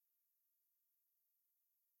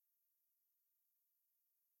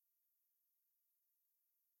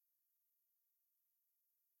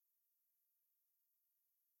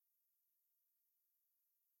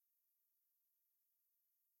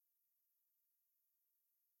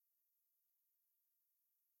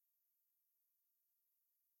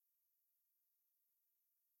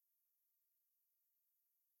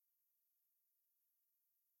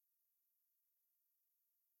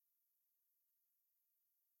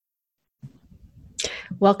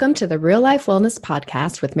Welcome to the Real Life Wellness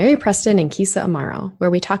Podcast with Mary Preston and Kisa Amaro,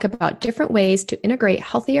 where we talk about different ways to integrate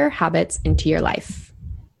healthier habits into your life.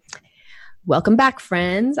 Welcome back,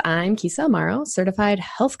 friends. I'm Kisa Amaro, certified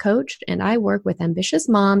health coach, and I work with ambitious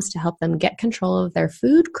moms to help them get control of their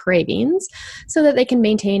food cravings so that they can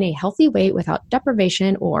maintain a healthy weight without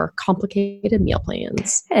deprivation or complicated meal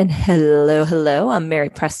plans. And hello. I'm Mary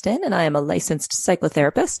Preston, and I am a licensed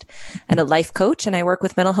psychotherapist and a life coach, and I work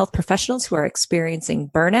with mental health professionals who are experiencing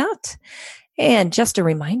burnout. And just a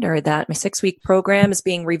reminder that my 6-week program is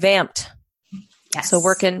being revamped. Yes. So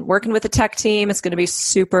working with the tech team is going to be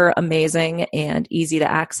super amazing and easy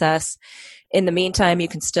to access. In the meantime, you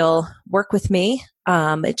can still work with me.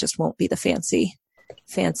 It just won't be the fancy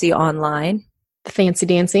online. The fancy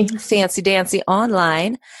dancy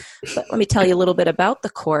online. But let me tell you a little bit about the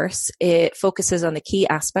course. It focuses on the key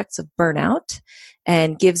aspects of burnout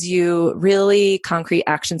and gives you really concrete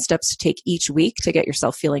action steps to take each week to get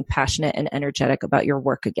yourself feeling passionate and energetic about your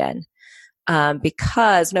work again.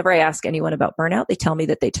 Because whenever I ask anyone about burnout, they tell me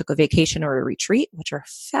that they took a vacation or a retreat, which are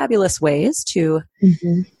fabulous ways to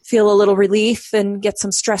feel a little relief and get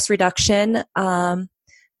some stress reduction.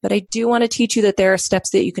 But I do want to teach you that there are steps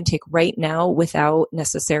that you can take right now without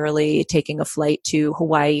necessarily taking a flight to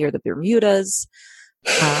Hawaii or the Bermudas.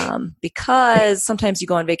 Because sometimes you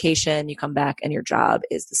go on vacation, you come back and your job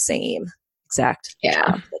is the same exact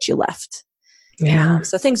job that you left. Yeah.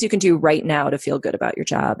 So things you can do right now to feel good about your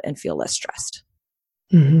job and feel less stressed.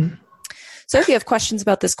 So if you have questions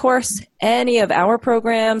about this course, any of our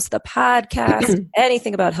programs, the podcast,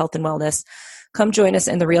 anything about health and wellness, come join us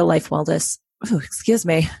in the Real Life Wellness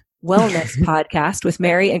podcast with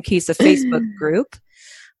Mary and Kisa Facebook group.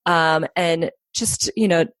 And just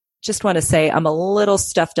want to say I'm a little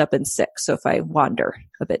stuffed up and sick. So if I wander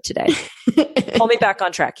a bit today, pull me back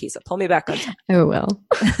on track, Kisa. Pull me back on track. I will.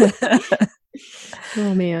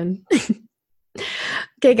 Oh, man.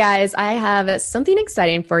 Okay, guys, I have something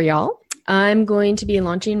exciting for y'all. I'm going to be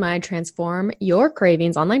launching my Transform Your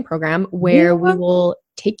Cravings online program where we will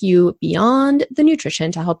take you beyond the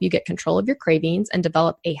nutrition to help you get control of your cravings and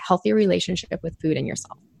develop a healthy relationship with food and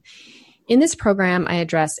yourself. In this program, I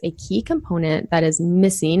address a key component that is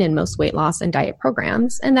missing in most weight loss and diet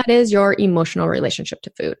programs, and that is your emotional relationship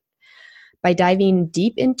to food. By diving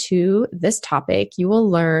deep into this topic, you will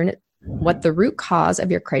learn what the root cause of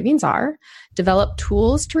your cravings are, develop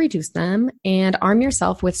tools to reduce them, and arm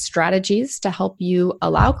yourself with strategies to help you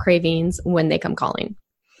allow cravings when they come calling.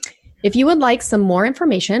 If you would like some more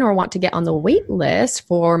information or want to get on the wait list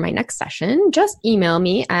for my next session, just email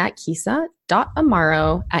me at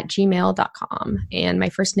kisa.amaro@gmail.com. And my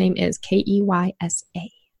first name is KEYSA.AMARO.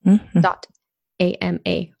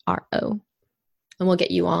 And we'll get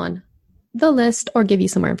you on the list or give you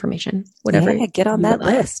some more information, whatever. Yeah, get on that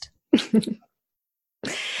list.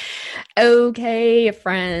 Okay,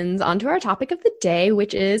 friends, on to our topic of the day,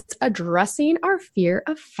 which is addressing our fear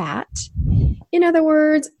of fat. In other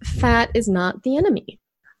words, fat is not the enemy.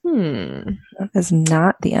 That is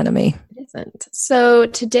not the enemy. It isn't. So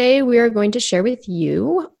today we are going to share with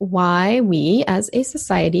you why we as a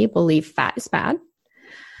society believe fat is bad.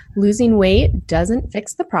 Losing weight doesn't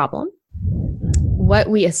fix the problem. What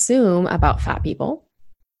we assume about fat people.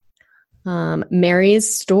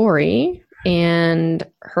 Mary's story and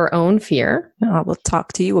her own fear. We'll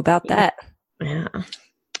talk to you about that. Yeah.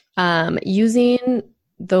 Using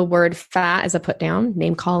the word fat as a put down,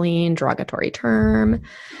 name calling, derogatory term,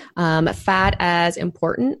 fat as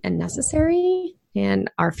important and necessary,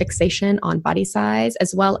 and our fixation on body size,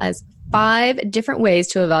 as well as 5 different ways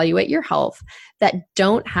to evaluate your health that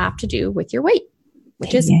don't have to do with your weight,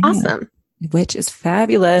 which is awesome. Which is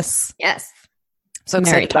fabulous. Yes. So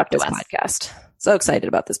excited about this podcast. So excited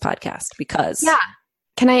about this podcast because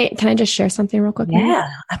Can I just share something real quick? Yeah,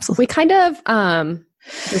 absolutely. We kind of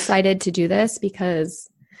decided to do this because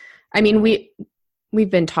we've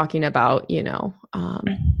been talking about,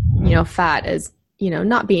 fat as,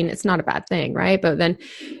 it's not a bad thing, right? But then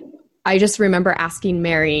I just remember asking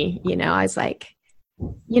Mary, I was like,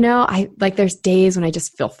 there's days when I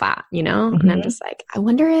just feel fat, and I'm just like, I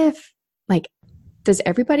wonder if does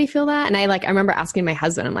everybody feel that? And I remember asking my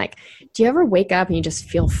husband, I'm like, do you ever wake up and you just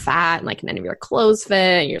feel fat and none of your clothes fit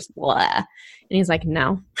and you're just blah? And he's like,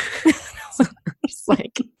 no. Just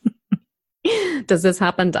does this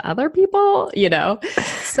happen to other people?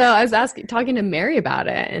 So I was talking to Mary about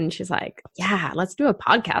it and she's like, yeah, let's do a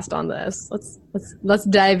podcast on this. Let's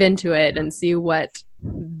dive into it and see what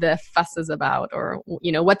the fuss is about or,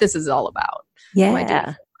 what this is all about. Yeah. Why do you feel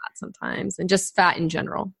fat sometimes and just fat in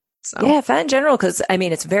general. So. Yeah, fat in general, because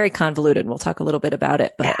it's very convoluted. We'll talk a little bit about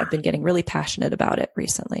it, but I've been getting really passionate about it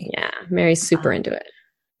recently. Yeah, Mary's super into it.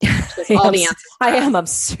 All the answers. I am. I'm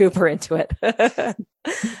super into it.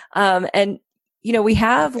 And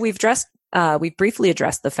we've briefly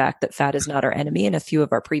addressed the fact that fat is not our enemy in a few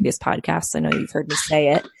of our previous podcasts. I know you've heard me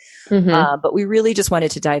say it, but we really just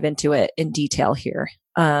wanted to dive into it in detail here.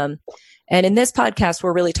 And in this podcast,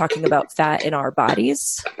 we're really talking about fat in our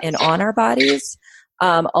bodies and on our bodies.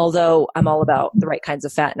 Although I'm all about the right kinds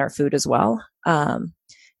of fat in our food as well.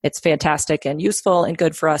 It's fantastic and useful and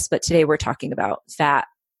good for us. But today we're talking about fat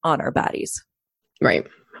on our bodies. Right.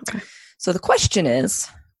 Okay. So the question is,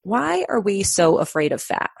 why are we so afraid of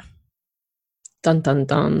fat? Dun, dun,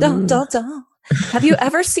 dun. Dun, dun, dun. Have you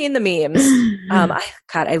ever seen the memes?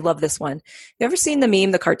 I love this one. You ever seen the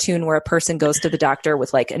meme, the cartoon where a person goes to the doctor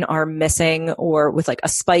with like an arm missing or with like a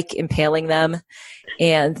spike impaling them,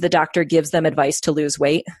 and the doctor gives them advice to lose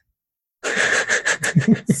weight?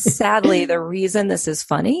 Sadly, the reason this is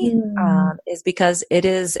funny is because it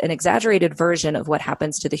is an exaggerated version of what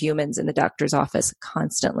happens to the humans in the doctor's office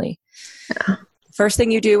constantly. Yeah. First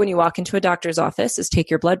thing you do when you walk into a doctor's office is take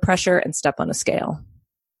your blood pressure and step on a scale.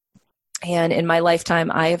 And in my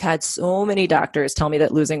lifetime, I have had so many doctors tell me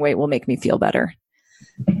that losing weight will make me feel better.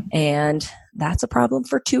 And that's a problem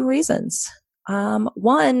for two reasons.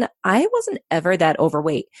 One, I wasn't ever that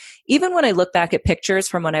overweight. Even when I look back at pictures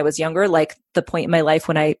from when I was younger, like the point in my life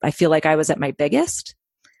when I feel like I was at my biggest,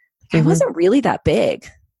 I wasn't really that big.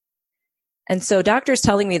 And so doctors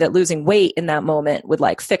telling me that losing weight in that moment would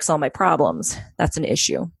like fix all my problems, that's an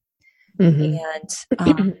issue.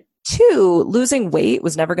 And two, losing weight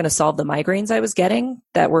was never going to solve the migraines I was getting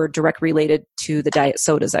that were direct related to the diet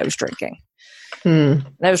sodas I was drinking. And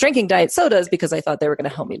I was drinking diet sodas because I thought they were going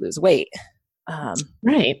to help me lose weight.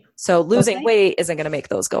 Right. So losing weight isn't going to make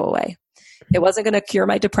those go away. It wasn't going to cure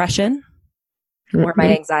my depression or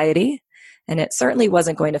my anxiety. And it certainly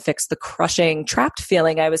wasn't going to fix the crushing, trapped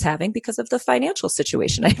feeling I was having because of the financial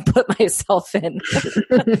situation I put myself in.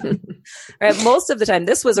 Right? Most of the time,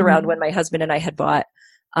 this was around when my husband and I had bought,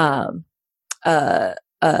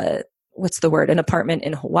 what's the word? An apartment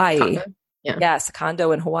in Hawaii. Condo. Yeah. Yes, a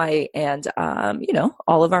condo in Hawaii. And,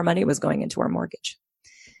 all of our money was going into our mortgage.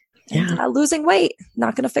 And, losing weight,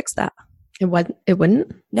 not going to fix that. It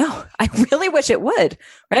wouldn't? No, I really wish it would.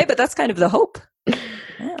 Right. But that's kind of the hope.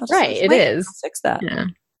 Yeah, right. It is. I'll fix that. Yeah.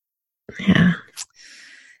 Yeah.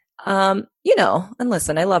 And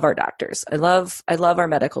listen, I love our doctors. I love our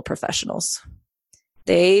medical professionals.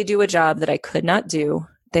 They do a job that I could not do.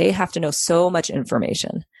 They have to know so much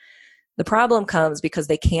information. The problem comes because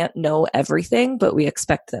they can't know everything, but we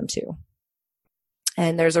expect them to.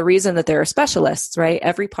 And there's a reason that there are specialists, right?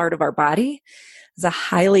 Every part of our body is a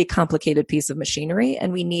highly complicated piece of machinery,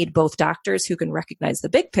 and we need both doctors who can recognize the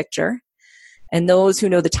big picture and those who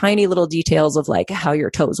know the tiny little details of like how your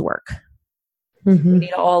toes work. We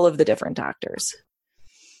need all of the different doctors.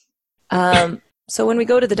 So when we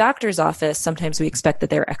go to the doctor's office, sometimes we expect that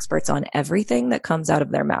they're experts on everything that comes out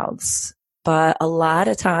of their mouths. But a lot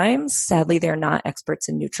of times, sadly, they're not experts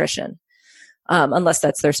in nutrition, unless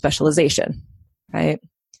that's their specialization, right?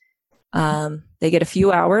 They get a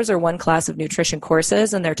few hours or one class of nutrition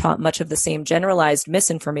courses, and they're taught much of the same generalized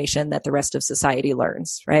misinformation that the rest of society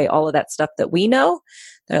learns, right? All of that stuff that we know,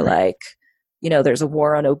 they're like, there's a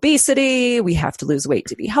war on obesity. We have to lose weight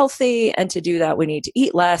to be healthy. And to do that, we need to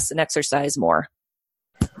eat less and exercise more.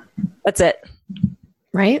 That's it.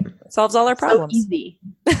 Right? It solves all our problems. So easy.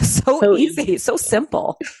 so easy. So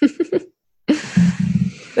simple.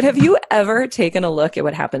 But have you ever taken a look at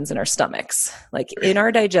what happens in our stomachs? Like in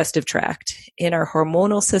our digestive tract, in our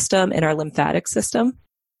hormonal system, in our lymphatic system?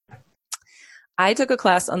 I took a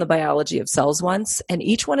class on the biology of cells once, and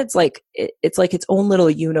each one, it's like its own little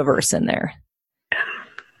universe in there.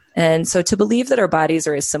 And so to believe that our bodies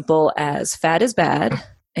are as simple as fat is bad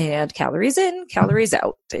and calories in, calories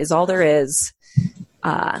out is all there is,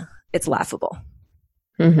 it's laughable.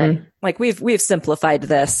 Right? Like we've simplified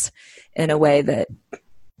this in a way that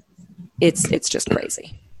it's just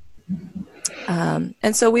crazy.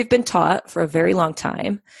 And so we've been taught for a very long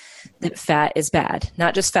time that fat is bad,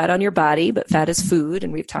 not just fat on your body, but fat is food.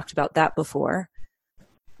 And we've talked about that before.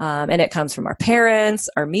 And it comes from our parents,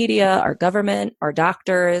 our media, our government, our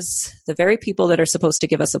doctors, the very people that are supposed to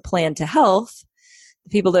give us a plan to health, the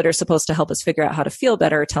people that are supposed to help us figure out how to feel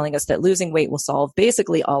better, telling us that losing weight will solve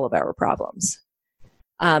basically all of our problems.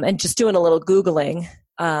 And just doing a little Googling,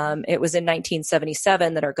 it was in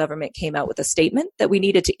 1977 that our government came out with a statement that we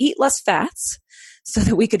needed to eat less fats so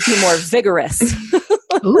that we could be more vigorous.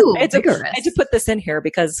 Ooh, I vigorous. had to put this in here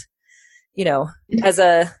because,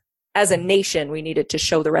 as a nation, we needed to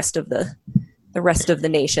show the rest of the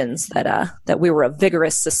nations that we were a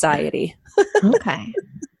vigorous society. Okay.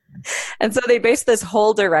 And so they based this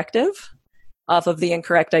whole directive off of the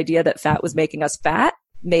incorrect idea that fat was making us fat,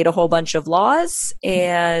 made a whole bunch of laws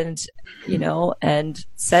and, and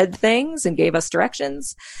said things and gave us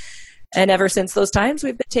directions. And ever since those times,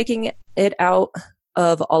 we've been taking it out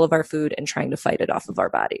of all of our food and trying to fight it off of our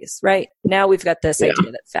bodies, right? Now we've got this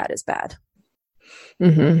idea that fat is bad.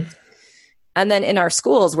 Mm-hmm. And then in our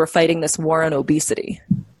schools, we're fighting this war on obesity.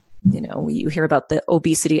 You hear about the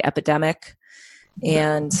obesity epidemic,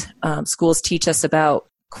 and schools teach us about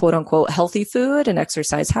quote unquote healthy food and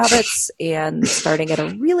exercise habits, and starting at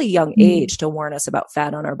a really young age to warn us about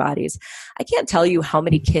fat on our bodies. I can't tell you how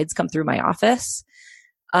many kids come through my office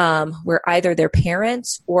where either their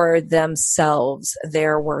parents or themselves,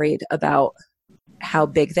 they're worried about how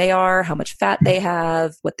big they are, how much fat they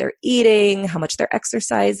have, what they're eating, how much they're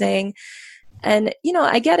exercising. And,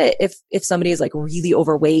 I get it if somebody is like really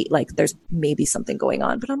overweight, like there's maybe something going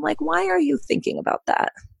on, but I'm like, why are you thinking about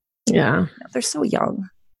that? Yeah. They're so young.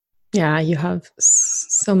 Yeah. You have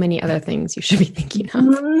so many other things you should be thinking of.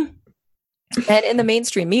 Mm-hmm. And in the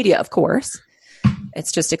mainstream media, of course,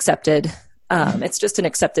 it's just accepted. It's just an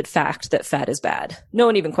accepted fact that fat is bad. No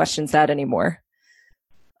one even questions that anymore.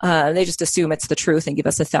 They just assume it's the truth and give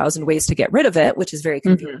us 1,000 ways to get rid of it, which is very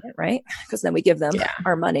convenient, right? Because then we give them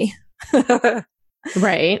our money.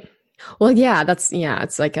 Right. Well, yeah,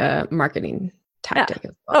 it's like a marketing tactic. Yeah.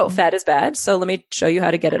 Well. Oh, fat is bad. So let me show you how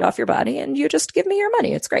to get it off your body and you just give me your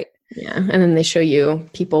money. It's great. Yeah. And then they show you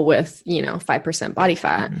people with, 5% body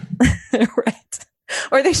fat. Right.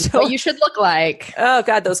 Or they show what you should look like. Oh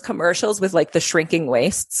God, those commercials with like the shrinking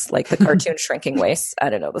waists, like the cartoon shrinking waists. I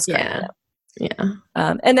don't know. Those Yeah.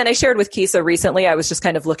 And then I shared with Kisa recently, I was just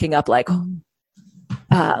kind of looking up like,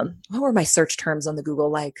 what were my search terms on the Google?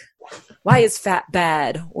 Like, why is fat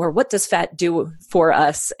bad? Or what does fat do for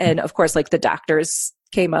us? And of course, like The Doctors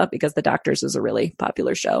came up because The Doctors is a really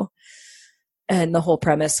popular show. And the whole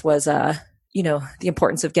premise was, the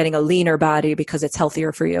importance of getting a leaner body because it's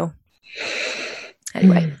healthier for you.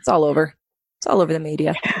 Anyway, it's all over. It's all over the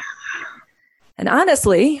media. And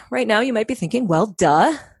honestly, right now you might be thinking, well,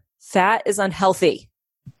 duh, fat is unhealthy.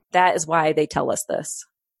 That is why they tell us this.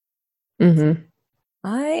 Mm-hmm.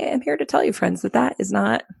 I am here to tell you, friends, that is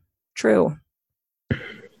not true.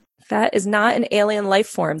 Fat is not an alien life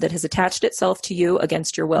form that has attached itself to you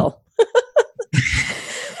against your will.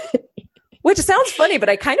 Which sounds funny, but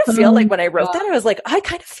I kind of feel like when I wrote that, I was like, I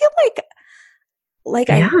kind of feel like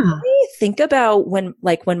I really think about when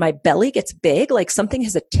my belly gets big, like something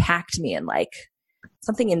has attacked me and like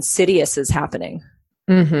something insidious is happening.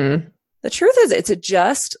 Mm-hmm. The truth is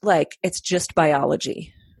it's just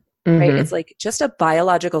biology, right? It's like just a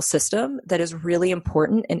biological system that is really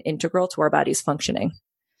important and integral to our body's functioning.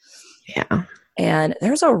 Yeah. And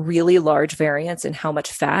there's a really large variance in how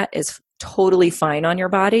much fat is totally fine on your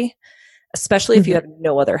body, especially if you have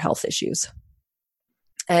no other health issues.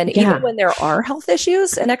 And even when there are health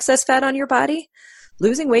issues and excess fat on your body,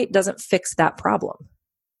 losing weight doesn't fix that problem.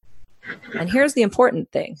 And here's the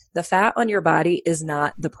important thing. The fat on your body is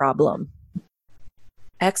not the problem.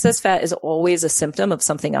 Excess fat is always a symptom of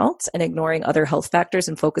something else, and ignoring other health factors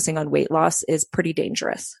and focusing on weight loss is pretty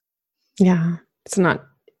dangerous. Yeah. It's not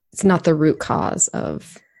the root cause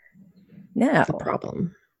of the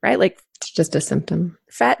problem. Right? Like it's just a symptom.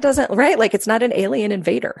 Fat doesn't, right? Like it's not an alien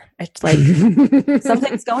invader. It's like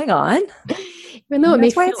something's going on. Even though it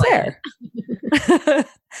makes it's there.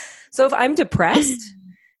 So if I'm depressed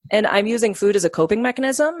and I'm using food as a coping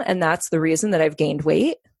mechanism, and that's the reason that I've gained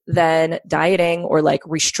weight, then dieting or like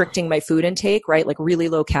restricting my food intake, right? Like really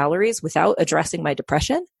low calories without addressing my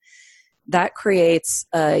depression, that creates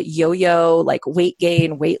a yo-yo, like weight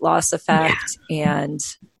gain, weight loss effect. Yeah. And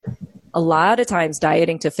a lot of times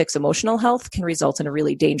dieting to fix emotional health can result in a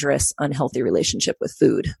really dangerous, unhealthy relationship with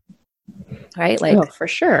food. Right? Like for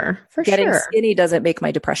sure. Getting skinny doesn't make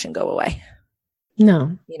my depression go away.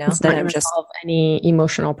 No. It's not going to solve any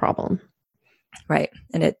emotional problem. Right.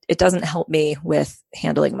 And it doesn't help me with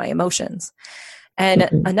handling my emotions. And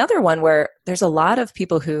another one where there's a lot of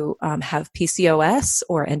people who have PCOS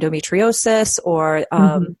or endometriosis or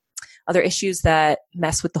other issues that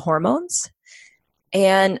mess with the hormones.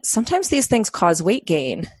 And sometimes these things cause weight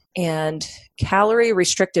gain, and calorie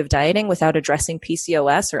restrictive dieting without addressing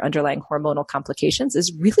PCOS or underlying hormonal complications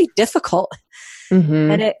is really difficult.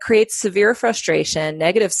 And it creates severe frustration,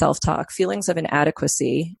 negative self-talk, feelings of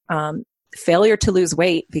inadequacy, failure to lose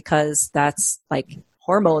weight because that's like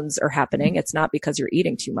hormones are happening. It's not because you're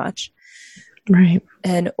eating too much. Right.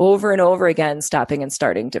 And over again, stopping and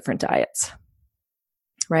starting different diets.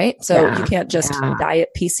 Right. So you can't just diet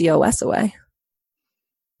PCOS away.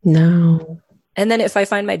 No. And then if I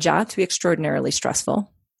find my job to be extraordinarily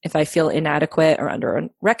stressful, if I feel inadequate or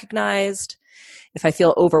under-recognized, if I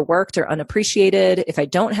feel overworked or unappreciated, if I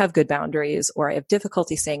don't have good boundaries or I have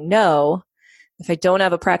difficulty saying no, if I don't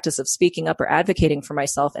have a practice of speaking up or advocating for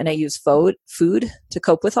myself and I use food to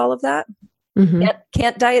cope with all of that,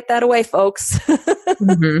 can't diet that away, folks.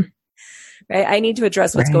 Right? I need to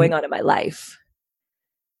address what's going on in my life.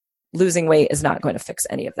 Losing weight is not going to fix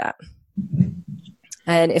any of that.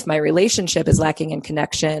 And if my relationship is lacking in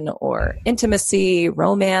connection or intimacy,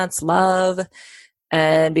 romance, love,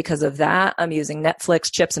 and because of that, I'm using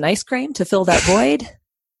Netflix, chips, and ice cream to fill that void,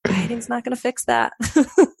 dieting's not going to fix that.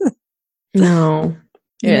 No.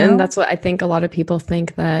 And that's what I think a lot of people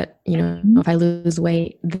think, that, if I lose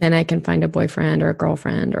weight, then I can find a boyfriend or a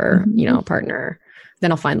girlfriend or, a partner,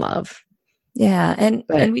 then I'll find love. Yeah. And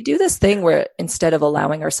we do this thing where instead of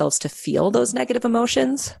allowing ourselves to feel those negative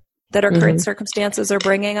emotions that our current circumstances are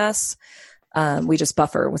bringing us, we just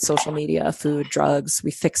buffer with social media, food, drugs.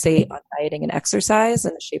 We fixate on dieting and exercise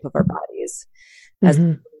and the shape of our bodies as a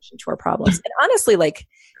solution to our problems. And honestly,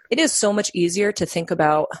 it is so much easier to think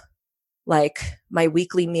about my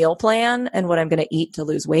weekly meal plan and what I'm going to eat to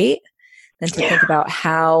lose weight than to think about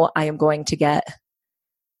how I am going to get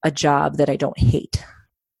a job that I don't hate.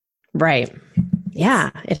 Right.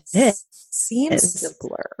 Yeah, it seems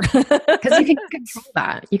simpler. Because you can control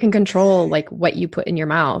that. You can control what you put in your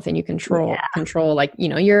mouth, and you control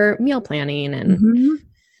your meal planning, and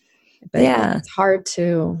it's hard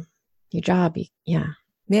to your job.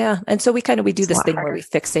 Yeah. And so we do this thing where we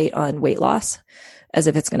fixate on weight loss as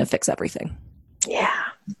if it's going to fix everything. Yeah.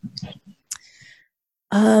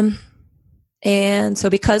 And so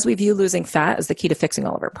because we view losing fat as the key to fixing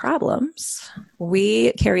all of our problems,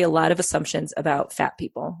 we carry a lot of assumptions about fat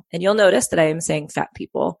people. And you'll notice that I am saying fat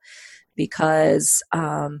people because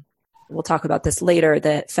we'll talk about this later,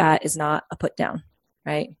 that fat is not a put down,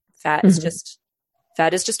 right? Fat is just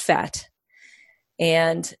fat.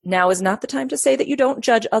 And now is not the time to say that you don't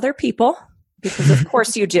judge other people, because of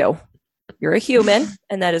course you do. You're a human,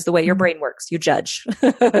 and that is the way your brain works. You judge.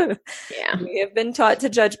 Yeah. We have been taught to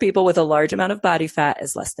judge people with a large amount of body fat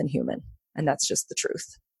as less than human. And that's just the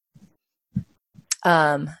truth.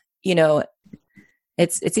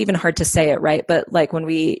 It's even hard to say it, right? But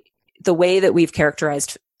the way that we've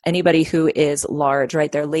characterized anybody who is large,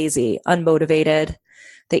 right? They're lazy, unmotivated.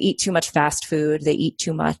 They eat too much fast food. They eat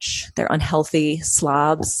too much. They're unhealthy,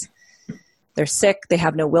 slobs. They're sick. They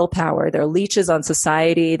have no willpower. They're leeches on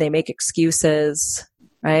society. They make excuses,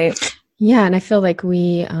 right? Yeah. And I feel like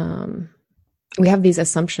we have these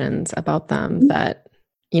assumptions about them that,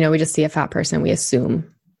 we just see a fat person, we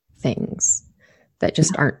assume things that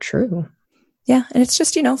just aren't true. Yeah. And it's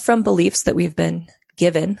just, from beliefs that we've been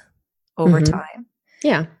given over time.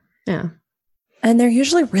 Yeah. Yeah. And they're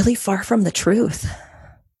usually really far from the truth.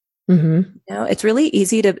 It's really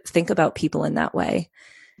easy to think about people in that way.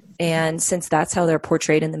 And since that's how they're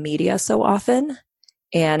portrayed in the media so often,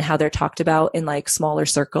 and how they're talked about in smaller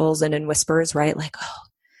circles and in whispers, right?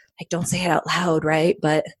 Don't say it out loud, right?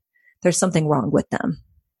 But there's something wrong with them.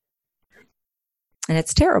 And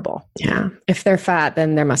it's terrible. Yeah. If they're fat,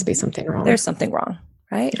 then there must be something wrong. There's something wrong,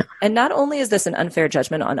 right? Yeah. And not only is this an unfair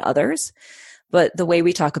judgment on others, but the way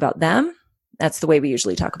we talk about them, that's the way we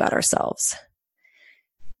usually talk about ourselves.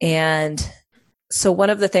 And so one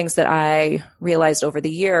of the things that I realized over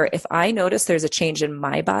the year, if I notice there's a change in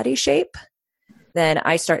my body shape, then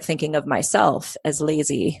I start thinking of myself as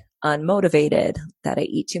lazy, unmotivated, that I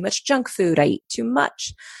eat too much junk food, I eat too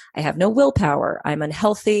much, I have no willpower, I'm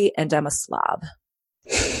unhealthy, and I'm a slob.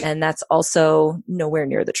 And that's also nowhere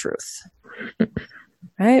near the truth.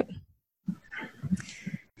 Right?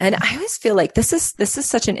 And I always feel like this is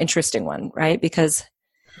such an interesting one, right? Because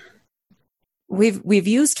we've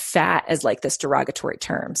used fat as this derogatory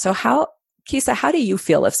term. So Kisa, how do you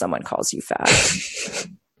feel if someone calls you fat?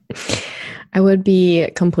 I would be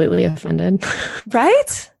completely offended.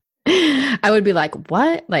 Right? I would be like,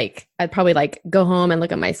 what? I'd probably go home and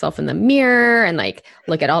look at myself in the mirror and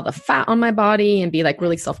look at all the fat on my body and be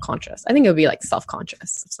really self-conscious. I think it would be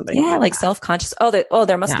self-conscious. If somebody self-conscious.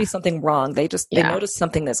 There must be something wrong. They notice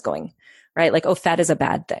something that's going, right? Fat is a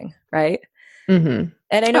bad thing. Right. Mm-hmm.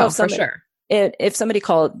 And I know for sure. If somebody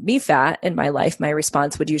called me fat in my life, my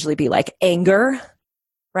response would usually be anger,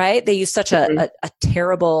 right? They use such a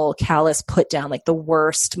terrible, callous put down, the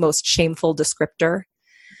worst, most shameful descriptor.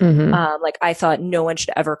 I thought no one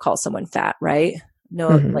should ever call someone fat, right?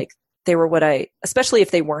 No, they were especially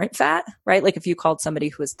if they weren't fat, right? If you called somebody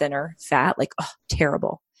who was thinner fat,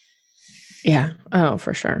 terrible. Yeah. Oh,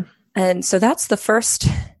 for sure. And so that's the first,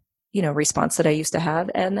 response that I used to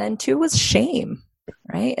have. And then 2 was shame.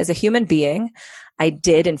 Right? As a human being, I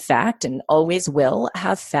did, in fact, and always will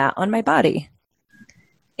have fat on my body.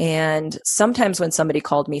 And sometimes when somebody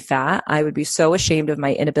called me fat, I would be so ashamed of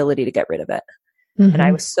my inability to get rid of it. Mm-hmm. And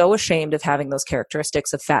I was so ashamed of having those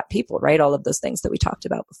characteristics of fat people, right? All of those things that we talked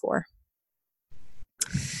about before.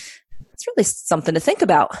 It's really something to think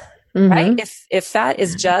about, right? If fat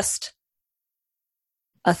is just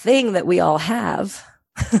a thing that we all have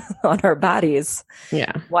on our bodies,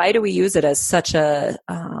 why do we use it as such a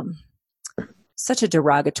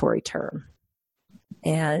derogatory term?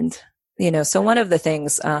 And so one of the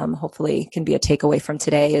things hopefully can be a takeaway from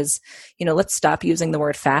today is, let's stop using the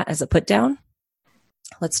word fat as a put down.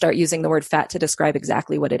 Let's start using the word fat to describe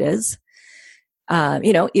exactly what it is.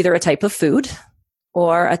 Either a type of food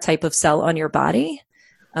or a type of cell on your body,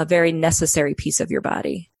 a very necessary piece of your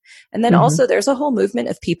body. And then also there's a whole movement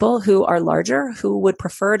of people who are larger who would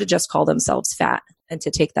prefer to just call themselves fat and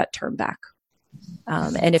to take that term back.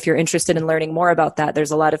 And if you're interested in learning more about that,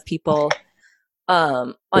 there's a lot of people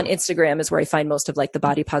on Instagram is where I find most of like the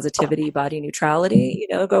body positivity, body neutrality,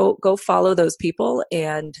 go follow those people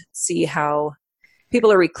and see how people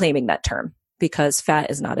are reclaiming that term, because fat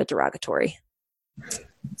is not a derogatory.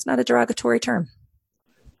 It's not a derogatory term.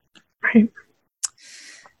 Right.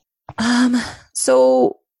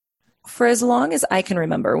 So for as long as I can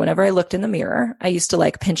remember, whenever I looked in the mirror, I used to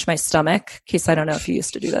like pinch my stomach. Case, I don't know if you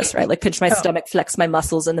used to do this, right? Like pinch my stomach, flex my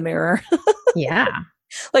muscles in the mirror. Yeah.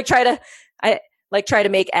 Try to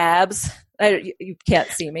make abs. You can't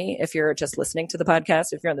see me if you're just listening to the podcast.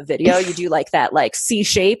 If you're on the video, you do like that, like C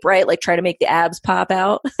shape, right? Like try to make the abs pop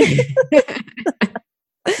out.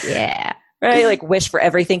 Yeah. Right. Like wish for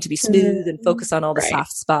everything to be smooth and focus on all the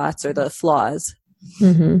soft spots or the flaws.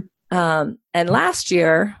 Mm-hmm. And last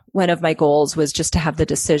year, one of my goals was just to have the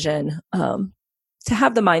decision, to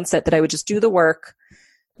have the mindset that I would just do the work,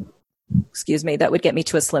 that would get me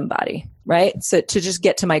to a slim body, right? So to just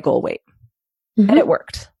get to my goal weight. Mm-hmm. And it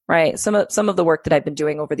worked, right? Some of the work that I've been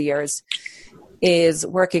doing over the years is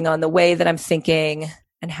working on the way that I'm thinking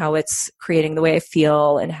and how it's creating the way I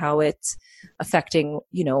feel and how it's affecting,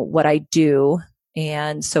 what I do.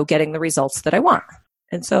 And so getting the results that I want.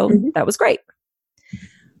 And so that was great.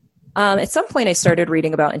 At some point I started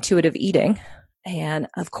reading about intuitive eating, and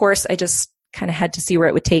of course I just kind of had to see where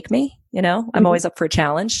it would take me. I'm always up for a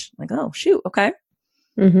challenge. Like, oh shoot. Okay.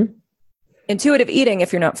 Mm-hmm. Intuitive eating,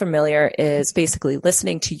 if you're not familiar, is basically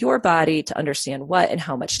listening to your body to understand what and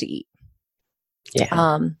how much to eat.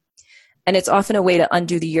 Yeah. And it's often a way to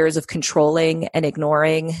undo the years of controlling and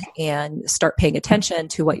ignoring and start paying attention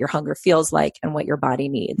to what your hunger feels like and what your body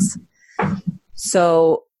needs.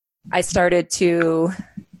 So I started to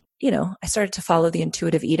follow the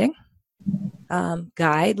intuitive eating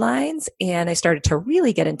guidelines, and I started to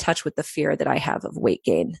really get in touch with the fear that I have of weight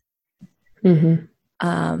gain. Mm-hmm.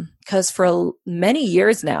 Because for many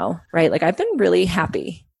years now, right, like I've been really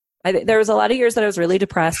happy. There was a lot of years that I was really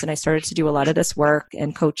depressed, and I started to do a lot of this work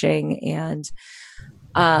and coaching. And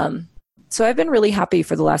so I've been really happy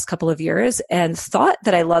for the last couple of years and thought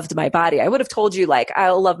that I loved my body. I would have told you, like,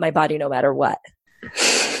 I'll love my body no matter what.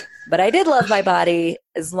 But I did love my body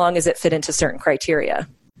as long as it fit into certain criteria.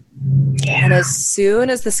 Yeah. And as soon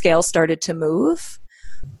as the scale started to move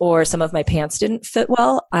or some of my pants didn't fit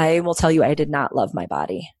well, I will tell you I did not love my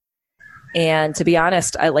body. And to be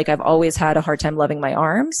honest, I've always had a hard time loving my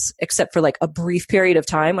arms, except for like a brief period of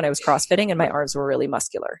time when I was CrossFitting and my arms were really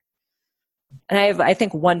muscular. And I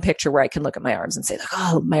think one picture where I can look at my arms and say, like,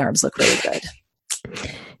 oh, my arms look really good.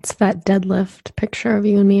 It's that deadlift picture of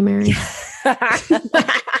you and me, Mary.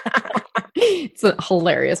 It's a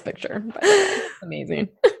hilarious picture. It's amazing.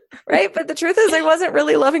 Right. But the truth is I wasn't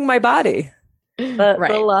really loving my body.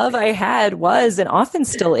 The love I had was, and often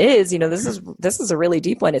still is, this is a really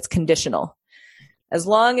deep one. It's conditional. As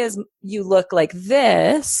long as you look like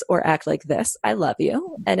this or act like this, I love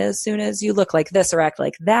you. And as soon as you look like this or act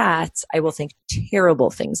like that, I will think terrible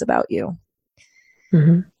things about you.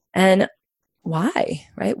 Mm-hmm. And why,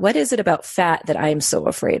 right? What is it about fat that I'm so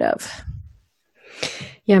afraid of?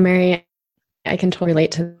 Yeah, Mary, I can totally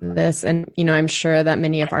relate to this. And, I'm sure that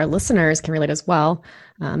many of our listeners can relate as well.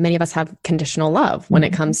 Many of us have conditional love when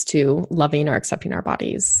it comes to loving or accepting our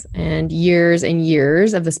bodies. And years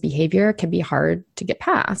of this behavior can be hard to get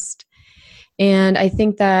past. And I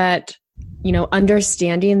think that,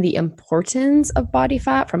 understanding the importance of body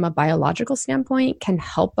fat from a biological standpoint can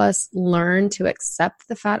help us learn to accept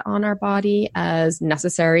the fat on our body as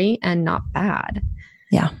necessary and not bad.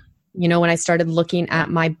 Yeah. When I started looking at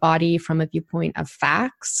my body from a viewpoint of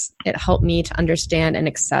facts, it helped me to understand and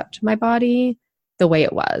accept my body the way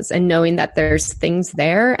it was, and knowing that there's things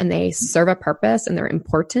there and they serve a purpose and they're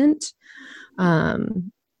important.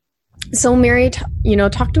 So Mary,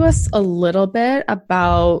 talk to us a little bit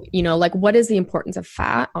about, like what is the importance of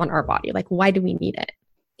fat on our body? Like, why do we need it?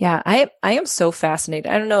 Yeah, I am so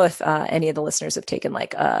fascinated. I don't know if any of the listeners have taken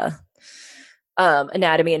like a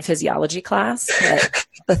anatomy and physiology class, but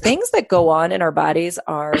the things that go on in our bodies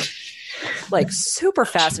are like super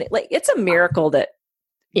fascinating. Like it's a miracle that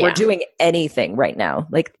we're doing anything right now.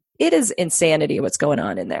 Like it is insanity what's going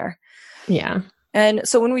on in there. Yeah. And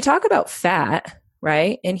so when we talk about fat,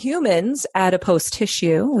 right, in humans, adipose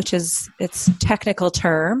tissue, which is its technical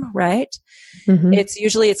term, right? Mm-hmm.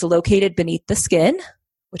 It's located beneath the skin,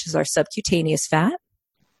 which is our subcutaneous fat.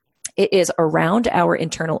 It is around our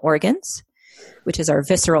internal organs, which is our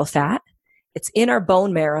visceral fat. It's in our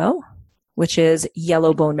bone marrow, which is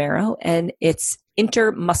yellow bone marrow, and it's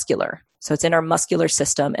intermuscular. So it's in our muscular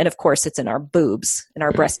system. And of course, it's in our boobs, in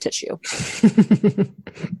our breast tissue.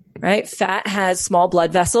 Right? Fat has small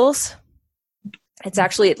blood vessels. It's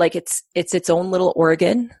actually like it's its own little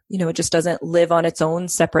organ. It just doesn't live on its own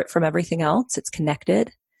separate from everything else. It's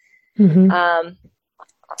connected. Mm-hmm.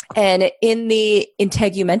 And in the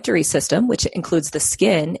integumentary system, which includes the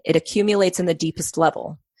skin, it accumulates in the deepest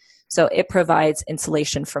level. So it provides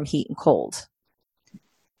insulation from heat and cold.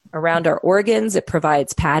 Around our organs, it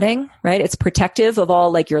provides padding, right? It's protective of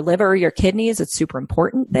all like your liver, your kidneys. It's super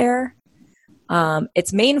important there.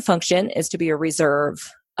 Its main function is to be a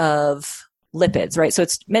reserve of lipids, right? So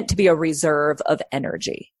it's meant to be a reserve of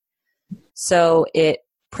energy. So it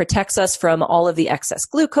protects us from all of the excess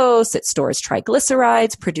glucose. It stores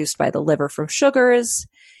triglycerides produced by the liver from sugars.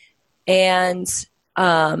 And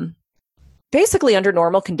basically, under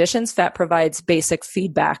normal conditions, fat provides basic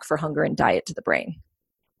feedback for hunger and diet to the brain.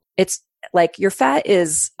 It's like your fat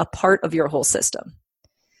is a part of your whole system.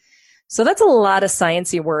 So that's a lot of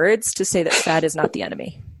sciencey words to say that fat is not the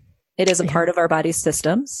enemy. It is a part of our body's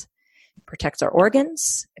systems. It protects our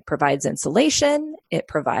organs. It provides insulation. It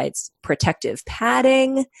provides protective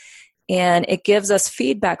padding. And it gives us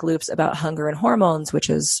feedback loops about hunger and hormones, which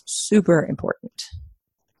is super important.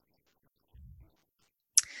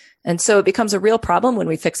 And so it becomes a real problem when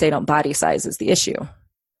we fixate on body size as the issue.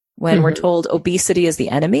 When we're told obesity is the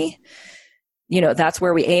enemy, that's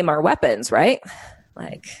where we aim our weapons, right?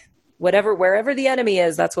 Like wherever the enemy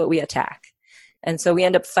is, that's what we attack. And so we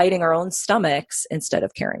end up fighting our own stomachs instead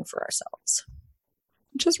of caring for ourselves,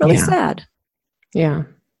 which is really sad. Yeah.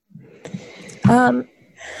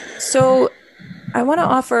 So I want to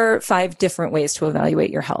offer 5 different ways to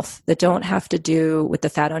evaluate your health that don't have to do with the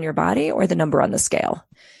fat on your body or the number on the scale,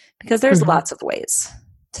 because there's lots of ways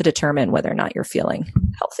to determine whether or not you're feeling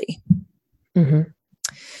healthy. Mm-hmm.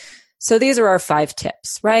 So these are our 5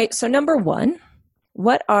 tips, right? So number 1,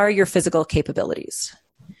 what are your physical capabilities?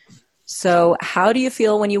 So how do you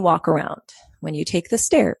feel when you walk around, when you take the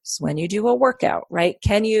stairs, when you do a workout, right?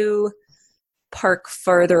 Can you park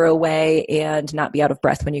further away and not be out of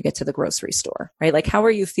breath when you get to the grocery store, right? Like how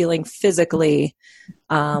are you feeling physically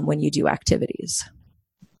when you do activities?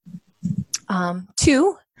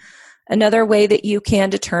 2, another way that you can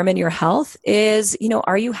determine your health is,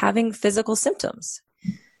 are you having physical symptoms?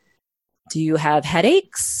 Do you have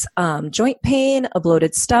headaches, joint pain, a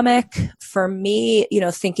bloated stomach? For me,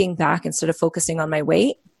 thinking back instead of focusing on my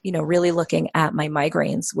weight, really looking at my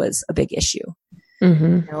migraines was a big issue.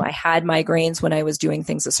 Mm-hmm. I had migraines when I was doing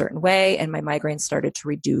things a certain way, and my migraines started to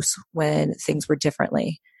reduce when things were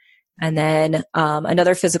differently. And then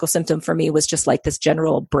another physical symptom for me was just like this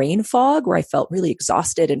general brain fog where I felt really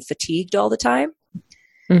exhausted and fatigued all the time.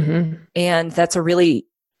 Mm-hmm. And that's a really,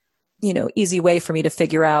 easy way for me to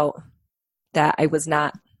figure out that I was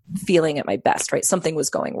not feeling at my best, right? Something was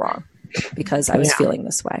going wrong because I was feeling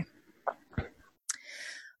this way.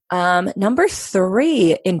 Number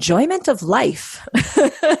 3, enjoyment of life.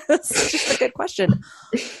 That's just a good question.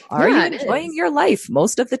 Are you enjoying your life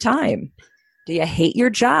most of the time? Do you hate your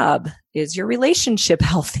job? Is your relationship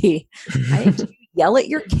healthy? Right? Do you yell at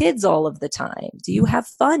your kids all of the time? Do you have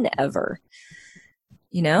fun ever?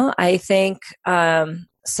 I think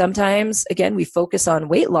sometimes, again, we focus on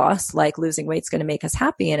weight loss, like losing weight is going to make us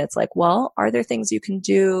happy. And it's like, well, are there things you can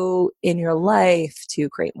do in your life to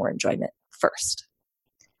create more enjoyment first?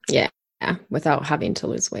 Yeah. Without having to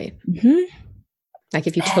lose weight. Mm-hmm. Like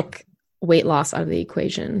if you took weight loss out of the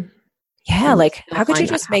equation. Yeah. Like how could you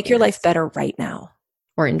just make your life better right now?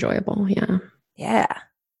 Or enjoyable. Yeah. Yeah.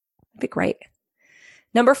 That'd be great.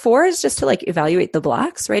 Number 4 is just to like evaluate the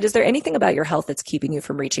blocks, right? Is there anything about your health that's keeping you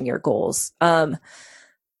from reaching your goals? When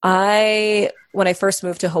I first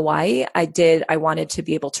moved to Hawaii, I wanted to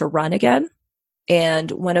be able to run again. And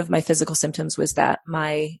one of my physical symptoms was that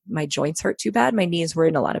my joints hurt too bad. My knees were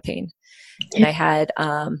in a lot of pain. And I had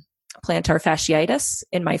plantar fasciitis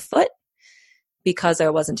in my foot because I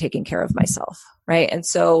wasn't taking care of myself. Right. And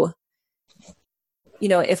so,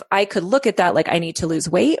 if I could look at that, like I need to lose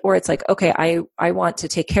weight, or it's like, okay, I want to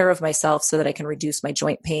take care of myself so that I can reduce my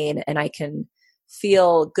joint pain and I can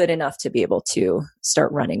feel good enough to be able to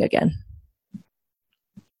start running again.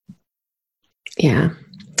 Yeah.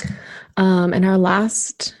 And our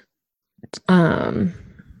last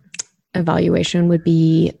evaluation would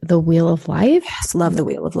be the Wheel of Life. Yes, love the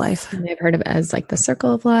Wheel of Life. I've heard of it as like the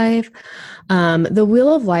Circle of Life. The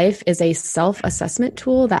Wheel of Life is a self-assessment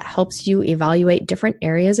tool that helps you evaluate different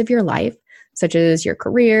areas of your life, such as your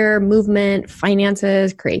career, movement,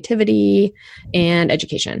 finances, creativity, and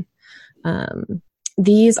education.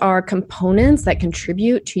 These are components that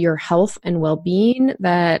contribute to your health and well-being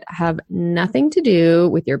that have nothing to do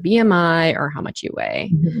with your BMI or how much you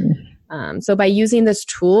weigh. Mm-hmm. So by using this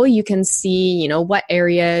tool, you can see, what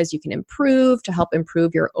areas you can improve to help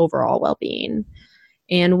improve your overall well-being.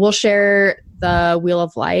 And we'll share the Wheel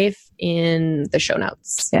of Life in the show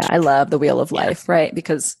notes. Yeah, I love the Wheel of Life, right?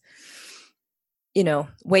 Because,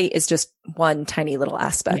 weight is just one tiny little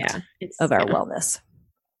aspect of our wellness.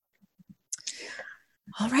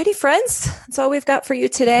 Alrighty, friends. That's all we've got for you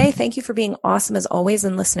today. Thank you for being awesome as always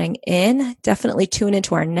and listening in. Definitely tune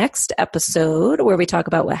into our next episode where we talk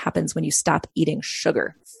about what happens when you stop eating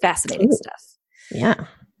sugar. Fascinating stuff. Yeah.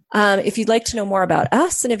 If you'd like to know more about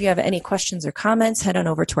us and if you have any questions or comments, head on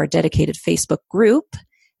over to our dedicated Facebook group.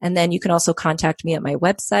 And then you can also contact me at my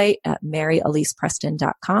website at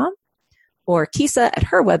maryalisepreston.com or Kisa at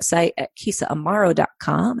her website at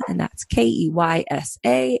kisaamaro.com. And that's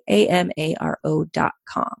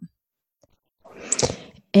KEYSAAMARO.com.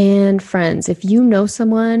 And friends, if you know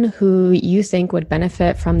someone who you think would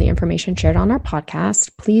benefit from the information shared on our podcast,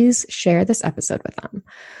 please share this episode with them.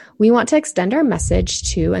 We want to extend our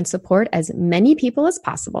message to and support as many people as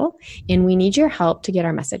possible, and we need your help to get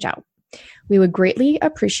our message out. We would greatly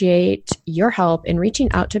appreciate your help in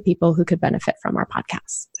reaching out to people who could benefit from our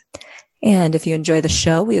podcast. And if you enjoy the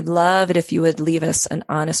show, we'd love it if you would leave us an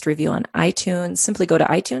honest review on iTunes. Simply go to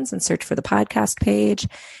iTunes and search for the podcast page,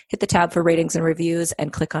 hit the tab for ratings and reviews,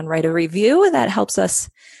 and click on write a review. That helps us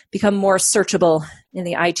become more searchable in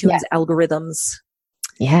the iTunes algorithms.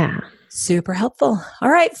 Yeah. Super helpful.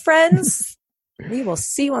 All right, friends. We will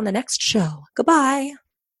see you on the next show. Goodbye.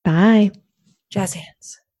 Bye. Jazz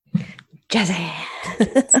hands. Jazz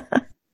hands.